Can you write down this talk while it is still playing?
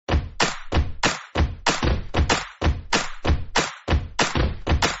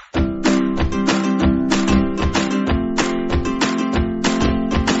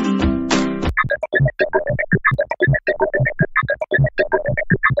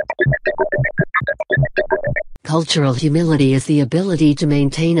cultural humility is the ability to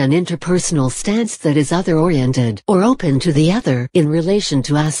maintain an interpersonal stance that is other-oriented or open to the other in relation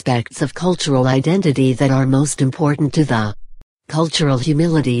to aspects of cultural identity that are most important to the. Cultural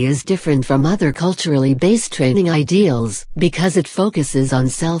humility is different from other culturally based training ideals because it focuses on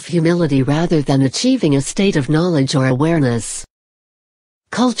self-humility rather than achieving a state of knowledge or awareness.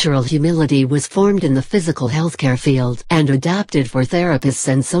 Cultural humility was formed in the physical healthcare field and adapted for therapists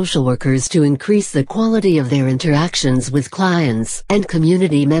and social workers to increase the quality of their interactions with clients and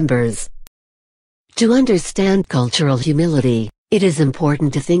community members. To understand cultural humility, it is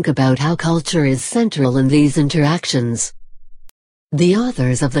important to think about how culture is central in these interactions. The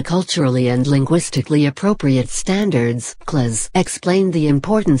authors of the Culturally and Linguistically Appropriate Standards (CLAS) explain the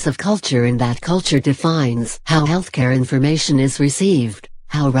importance of culture in that culture defines how healthcare information is received,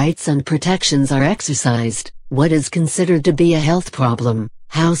 how rights and protections are exercised, what is considered to be a health problem,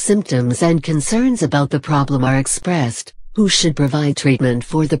 how symptoms and concerns about the problem are expressed, who should provide treatment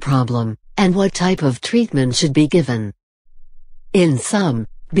for the problem, and what type of treatment should be given. In sum,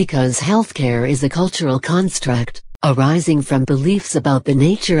 because healthcare is a cultural construct, arising from beliefs about the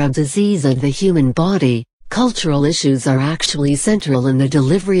nature of disease and the human body, cultural issues are actually central in the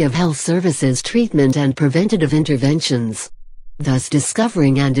delivery of health services, treatment and preventative interventions. Thus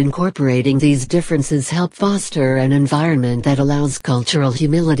discovering and incorporating these differences help foster an environment that allows cultural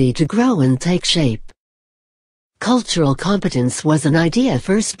humility to grow and take shape. Cultural competence was an idea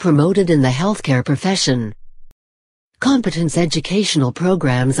first promoted in the healthcare profession. Competence educational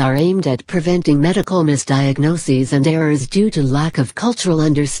programs are aimed at preventing medical misdiagnoses and errors due to lack of cultural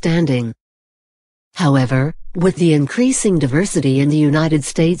understanding. However, with the increasing diversity in the United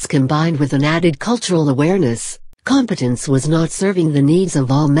States combined with an added cultural awareness, competence was not serving the needs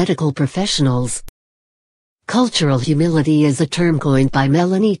of all medical professionals. Cultural humility is a term coined by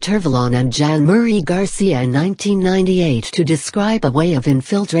Melanie Tervalon and Jean-Marie Garcia in 1998 to describe a way of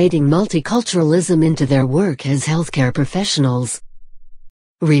infiltrating multiculturalism into their work as healthcare professionals.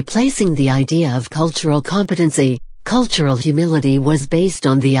 Replacing the idea of cultural competency, cultural humility was based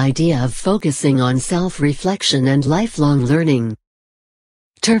on the idea of focusing on self-reflection and lifelong learning.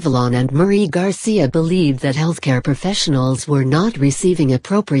 Tervalon and Marie Garcia believed that healthcare professionals were not receiving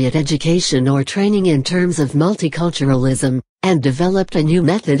appropriate education or training in terms of multiculturalism, and developed a new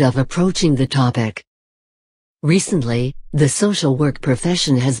method of approaching the topic. Recently, the social work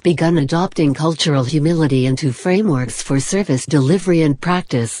profession has begun adopting cultural humility into frameworks for service delivery and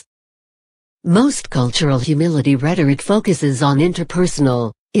practice. Most cultural humility rhetoric focuses on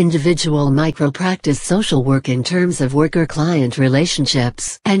interpersonal, individual micro-practice social work in terms of worker-client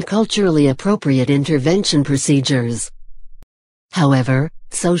relationships and culturally appropriate intervention procedures. However,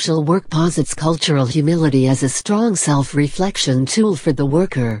 social work posits cultural humility as a strong self-reflection tool for the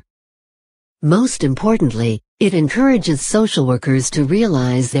worker. Most importantly, it encourages social workers to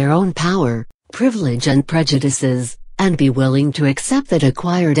realize their own power, privilege and prejudices, and be willing to accept that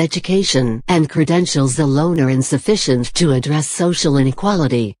acquired education and credentials alone are insufficient to address social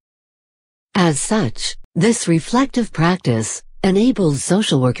inequality. As such, this reflective practice enables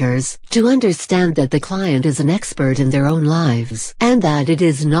social workers to understand that the client is an expert in their own lives and that it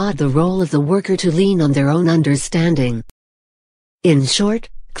is not the role of the worker to lean on their own understanding. In short,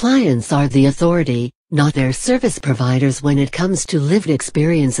 clients are the authority, not their service providers when it comes to lived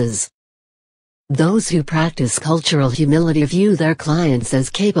experiences. Those who practice cultural humility view their clients as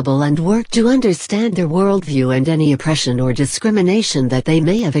capable and work to understand their worldview and any oppression or discrimination that they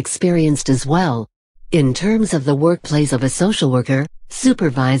may have experienced as well. In terms of the workplace of a social worker,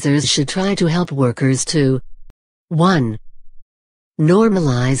 supervisors should try to help workers to 1.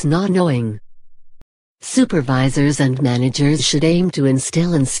 Normalize not knowing. Supervisors and managers should aim to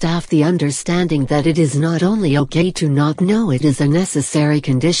instill in staff the understanding that it is not only okay to not know, it is a necessary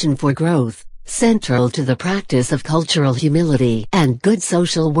condition for growth, central to the practice of cultural humility and good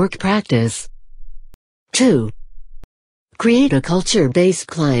social work practice. 2. Create a culture-based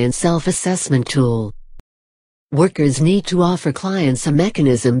client self-assessment tool. Workers need to offer clients a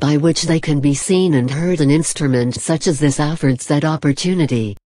mechanism by which they can be seen and heard. An instrument such as this affords that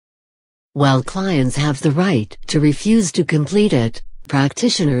opportunity. While clients have the right to refuse to complete it,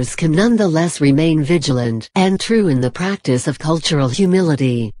 practitioners can nonetheless remain vigilant and true in the practice of cultural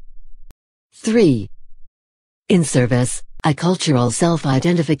humility. 3. In-service, a cultural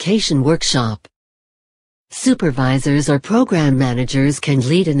self-identification workshop. Supervisors or program managers can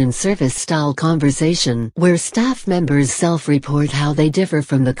lead an in-service style conversation where staff members self-report how they differ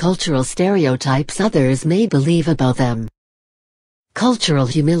from the cultural stereotypes others may believe about them. Cultural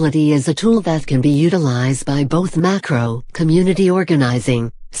humility is a tool that can be utilized by both macro, community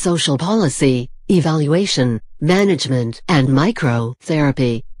organizing, social policy, evaluation, management, and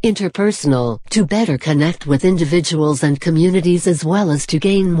microtherapy, interpersonal, to better connect with individuals and communities as well as to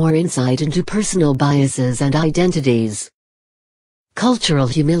gain more insight into personal biases and identities. Cultural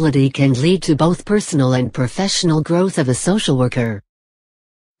humility can lead to both personal and professional growth of a social worker.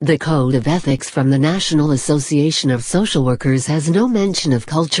 The Code of Ethics from the National Association of Social Workers has no mention of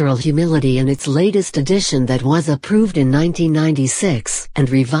cultural humility in its latest edition that was approved in 1996 and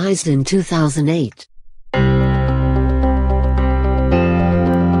revised in 2008.